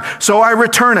in kind. So I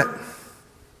return it.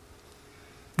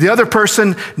 The other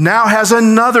person now has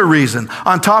another reason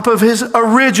on top of his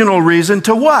original reason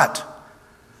to what?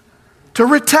 To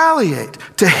retaliate,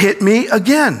 to hit me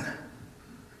again.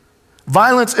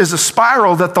 Violence is a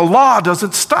spiral that the law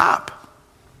doesn't stop.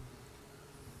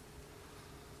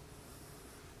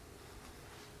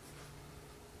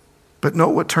 But note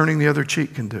what turning the other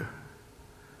cheek can do.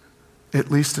 At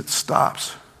least it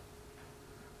stops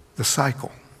the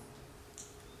cycle.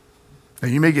 Now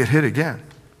you may get hit again.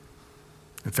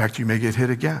 In fact, you may get hit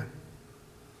again.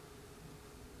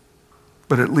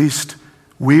 But at least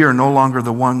we are no longer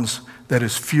the ones that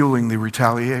is fueling the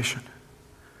retaliation.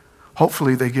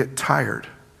 Hopefully they get tired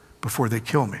before they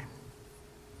kill me.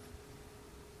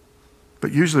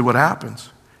 But usually what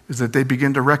happens is that they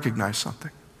begin to recognize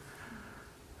something.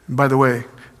 And by the way,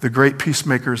 the great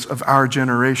peacemakers of our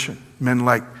generation, men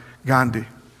like Gandhi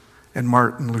and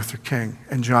Martin Luther King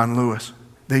and John Lewis,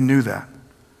 they knew that.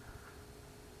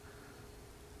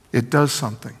 It does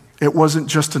something. It wasn't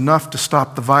just enough to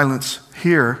stop the violence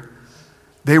here.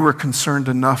 They were concerned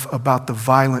enough about the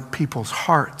violent people's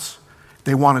hearts.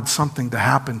 They wanted something to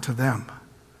happen to them.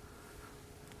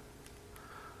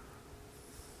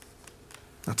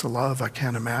 That's a love I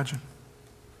can't imagine.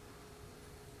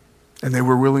 And they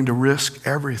were willing to risk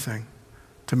everything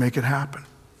to make it happen.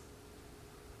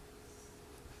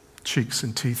 Cheeks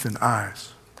and teeth and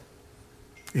eyes,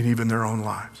 and even their own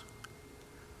lives.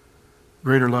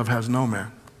 Greater love has no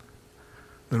man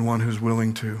than one who's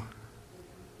willing to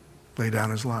lay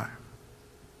down his life.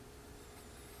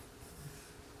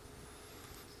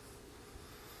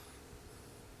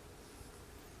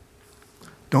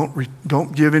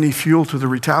 Don't give any fuel to the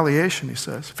retaliation, he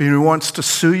says. If anyone wants to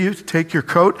sue you, take your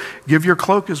coat, give your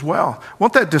cloak as well.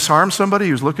 Won't that disarm somebody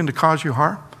who's looking to cause you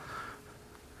harm?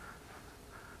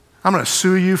 I'm going to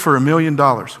sue you for $1 million.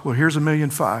 Well, here's $1.5 million.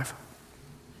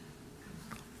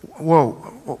 Whoa,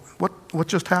 what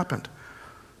just happened?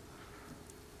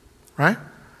 Right?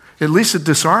 At least it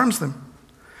disarms them.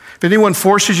 If anyone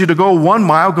forces you to go 1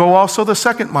 mile, go also the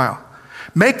 2nd mile.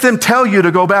 Make them tell you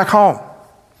to go back home.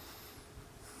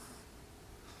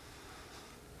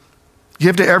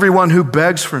 Give to everyone who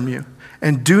begs from you,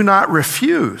 and do not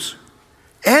refuse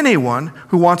anyone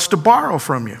who wants to borrow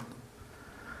from you.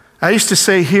 I used to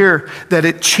say here that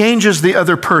it changes the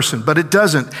other person, but it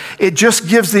doesn't. It just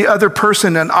gives the other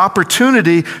person an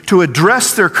opportunity to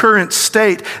address their current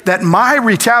state that my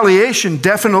retaliation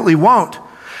definitely won't.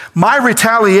 My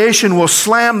retaliation will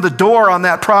slam the door on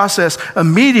that process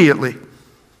immediately.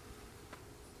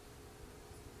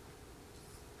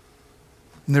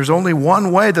 And there's only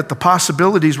one way that the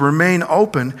possibilities remain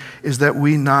open, is that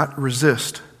we not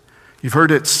resist. You've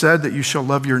heard it said that you shall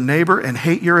love your neighbor and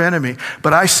hate your enemy.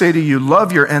 But I say to you,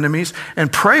 love your enemies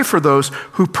and pray for those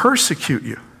who persecute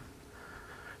you,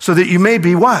 so that you may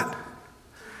be what?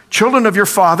 Children of your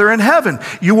Father in heaven.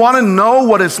 You want to know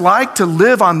what it's like to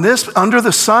live on this, under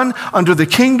the sun, under the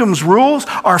kingdom's rules?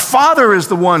 Our Father is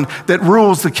the one that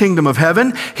rules the kingdom of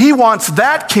heaven. He wants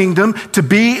that kingdom to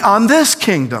be on this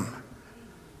kingdom.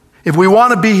 If we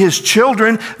want to be his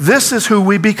children, this is who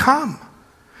we become.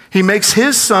 He makes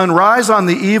his sun rise on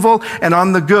the evil and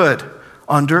on the good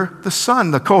under the sun.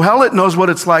 The Kohelet knows what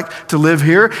it's like to live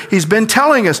here. He's been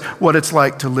telling us what it's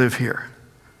like to live here.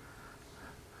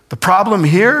 The problem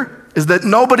here is that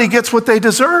nobody gets what they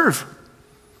deserve.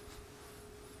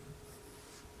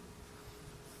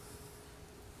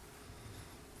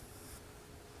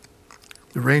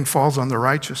 The rain falls on the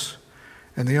righteous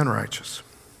and the unrighteous.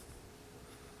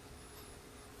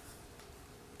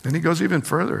 Then he goes even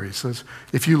further. He says,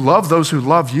 if you love those who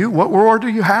love you, what reward do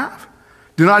you have?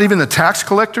 Do not even the tax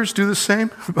collectors do the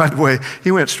same? By the way, he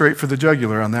went straight for the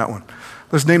jugular on that one.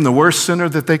 Let's name the worst sinner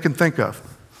that they can think of.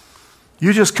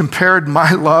 You just compared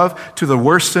my love to the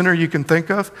worst sinner you can think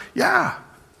of? Yeah.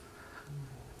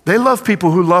 They love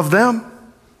people who love them.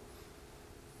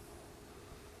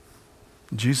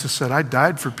 Jesus said, I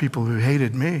died for people who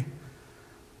hated me.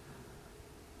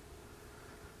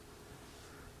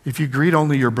 If you greet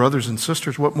only your brothers and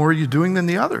sisters, what more are you doing than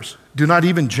the others? Do not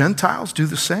even Gentiles do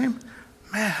the same?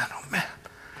 Man, oh man.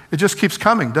 It just keeps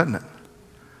coming, doesn't it?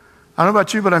 I don't know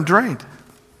about you, but I'm drained.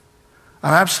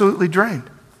 I'm absolutely drained.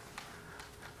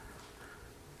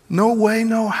 No way,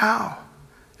 no how.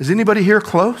 Is anybody here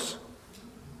close?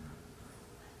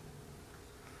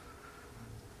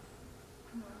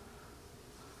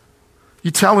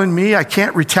 You telling me I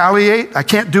can't retaliate? I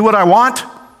can't do what I want?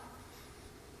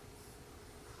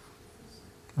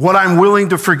 What I'm willing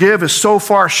to forgive is so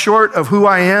far short of who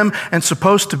I am and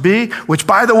supposed to be, which,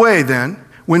 by the way, then,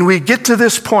 when we get to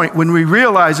this point, when we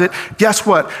realize it, guess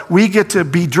what? We get to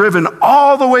be driven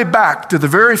all the way back to the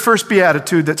very first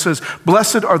beatitude that says,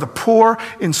 blessed are the poor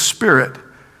in spirit.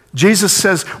 Jesus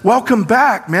says, welcome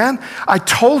back, man. I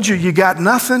told you you got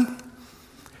nothing.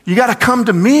 You got to come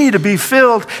to me to be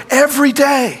filled every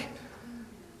day.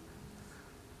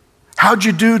 How'd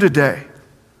you do today?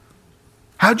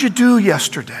 How'd you do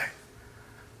yesterday?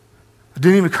 I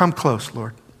didn't even come close,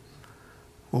 Lord.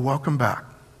 Well, welcome back.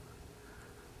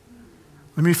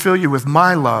 Let me fill you with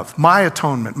my love, my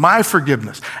atonement, my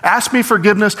forgiveness. Ask me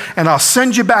forgiveness, and I'll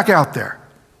send you back out there.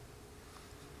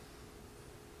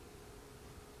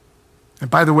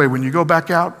 And by the way, when you go back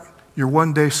out, you're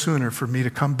one day sooner for me to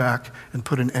come back and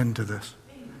put an end to this.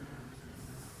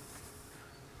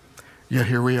 Yet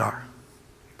here we are.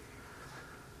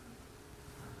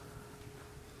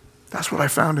 That's what I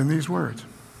found in these words.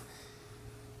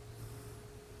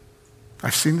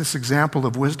 I've seen this example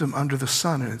of wisdom under the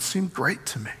sun, and it seemed great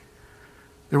to me.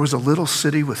 There was a little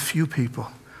city with few people.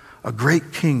 A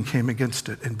great king came against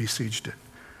it and besieged it,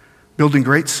 building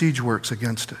great siege works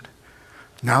against it.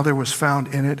 Now there was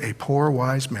found in it a poor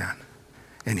wise man,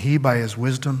 and he by his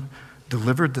wisdom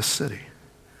delivered the city.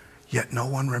 Yet no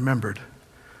one remembered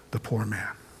the poor man.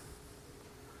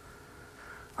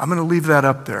 I'm going to leave that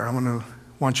up there.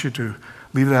 Want you to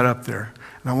leave that up there.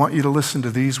 And I want you to listen to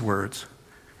these words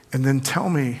and then tell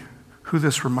me who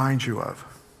this reminds you of.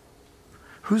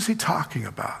 Who's he talking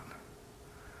about?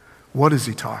 What is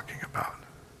he talking about?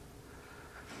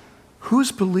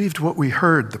 Who's believed what we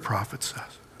heard, the prophet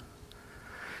says?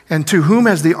 And to whom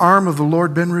has the arm of the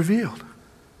Lord been revealed?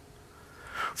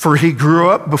 For he grew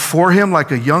up before him like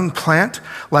a young plant,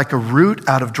 like a root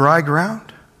out of dry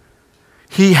ground.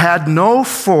 He had no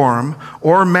form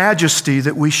or majesty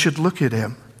that we should look at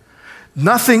him,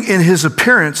 nothing in his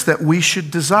appearance that we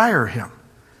should desire him.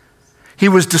 He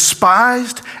was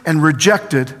despised and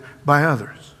rejected by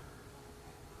others.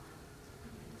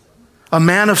 A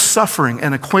man of suffering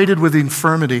and acquainted with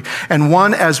infirmity, and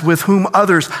one as with whom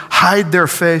others hide their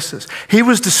faces. He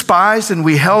was despised, and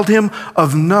we held him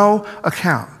of no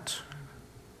account.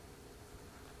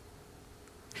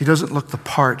 He doesn't look the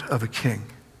part of a king.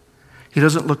 He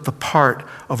doesn't look the part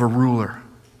of a ruler.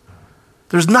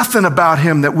 There's nothing about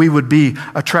him that we would be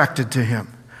attracted to him.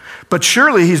 But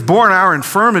surely he's borne our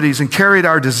infirmities and carried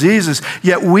our diseases,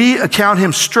 yet we account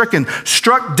him stricken,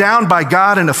 struck down by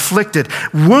God and afflicted,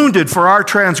 wounded for our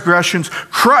transgressions,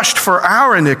 crushed for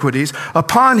our iniquities.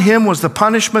 Upon him was the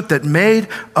punishment that made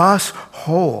us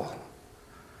whole.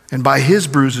 And by his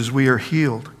bruises we are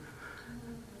healed.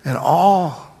 And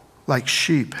all, like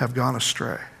sheep, have gone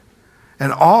astray.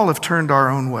 And all have turned our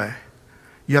own way.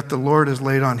 Yet the Lord has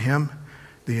laid on him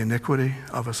the iniquity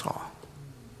of us all.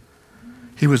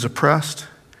 He was oppressed,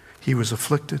 he was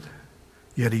afflicted,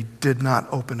 yet he did not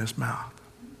open his mouth.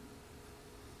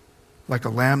 Like a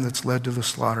lamb that's led to the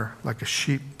slaughter, like a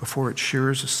sheep before its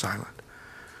shearers is silent,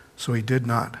 so he did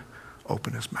not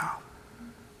open his mouth.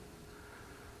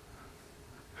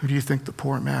 Who do you think the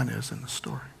poor man is in the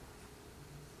story?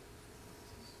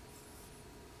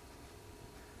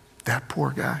 That poor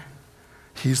guy,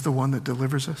 he's the one that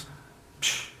delivers us?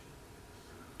 Psh.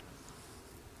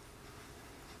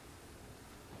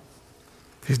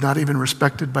 He's not even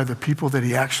respected by the people that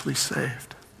he actually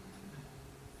saved.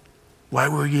 Why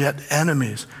were we yet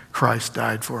enemies? Christ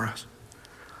died for us.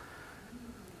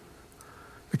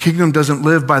 The kingdom doesn't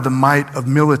live by the might of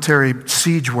military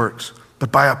siege works,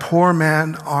 but by a poor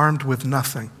man armed with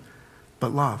nothing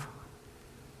but love.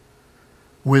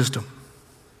 Wisdom.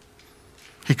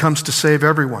 He comes to save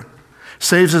everyone.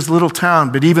 Saves his little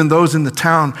town, but even those in the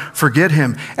town forget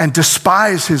him and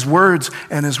despise his words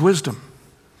and his wisdom.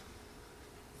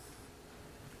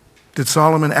 Did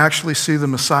Solomon actually see the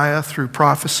Messiah through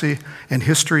prophecy and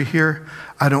history here?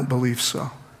 I don't believe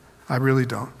so. I really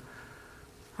don't.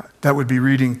 That would be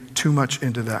reading too much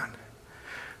into that.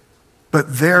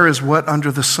 But there is what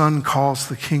under the sun calls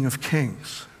the King of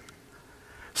Kings.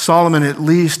 Solomon at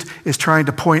least is trying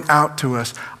to point out to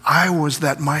us, I was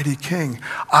that mighty king.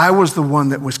 I was the one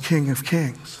that was King of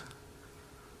Kings.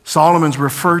 Solomon's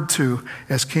referred to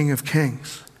as King of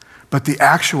Kings, but the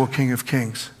actual King of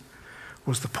Kings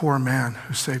was the poor man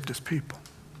who saved his people.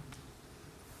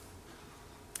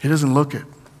 He doesn't look it.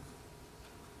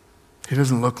 He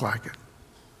doesn't look like it.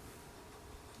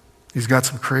 He's got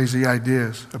some crazy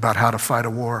ideas about how to fight a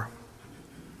war.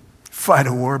 Fight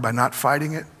a war by not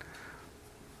fighting it?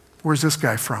 Where's this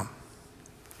guy from?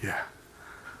 Yeah.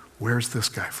 Where's this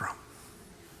guy from?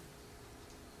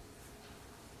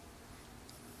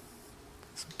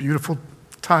 It's a beautiful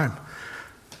time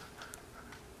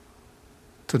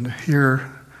to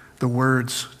hear the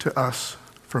words to us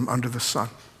from under the sun,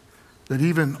 that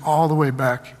even all the way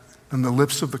back in the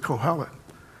lips of the Kohelet,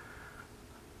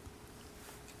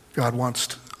 God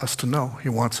wants us to know. He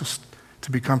wants us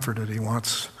to be comforted. He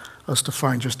wants us to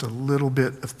find just a little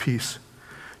bit of peace,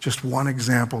 just one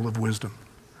example of wisdom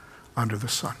under the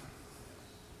sun.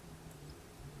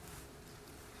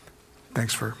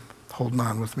 Thanks for holding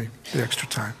on with me the extra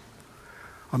time.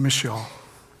 I'll miss you all.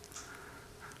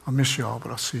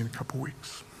 But I'll see you in a couple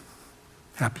weeks.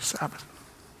 Happy Sabbath.